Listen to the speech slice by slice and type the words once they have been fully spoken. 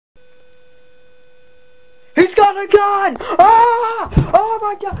got a gun! Ah! Oh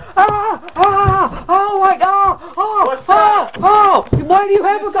my God! Ah! Ah! Oh my God! Oh! What's that? Oh! Why do you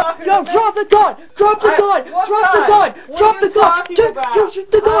have a gun? No! Drop the gun! Drop the gun! Drop the gun! Drop the gun! The gun!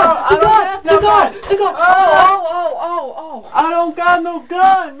 The gun! The gun! The gun! Oh! I don't got no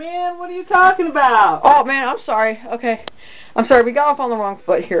gun, man. What are you talking about? Oh man, I'm sorry. Okay, I'm sorry. We got off on the wrong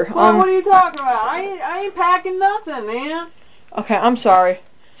foot here. What are you talking about? I ain't packing nothing, man. Okay, I'm sorry.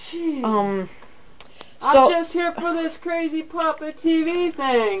 Jeez. I'm just here for this crazy puppet TV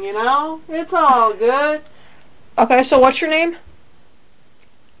thing, you know? It's all good. Okay, so what's your name?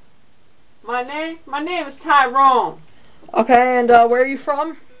 My name is Tyrone. Okay, and where are you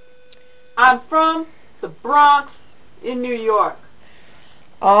from? I'm from the Bronx in New York.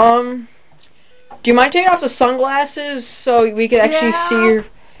 Do you mind taking off the sunglasses so we can actually see your...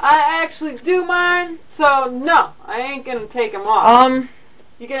 I actually do mind, so no, I ain't gonna take them off.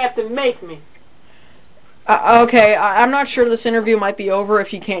 You're gonna have to make me. Okay, I'm not sure this interview might be over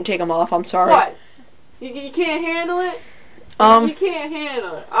if you can't take them off. I'm sorry. What? You can't handle it? You can't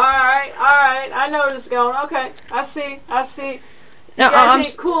handle it. Alright, I know where this is going. Okay, I see. No, you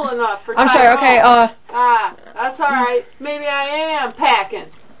ain't cool enough for I'm sorry, okay, that's alright. Maybe I am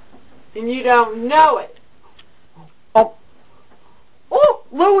packing. And you don't know it. Oh,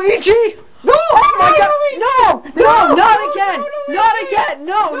 Luigi! No! Oh my God! No, not again! Not again!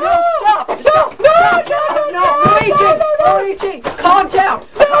 No, stop! Luigi! Calm down!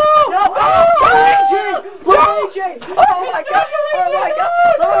 No! Luigi!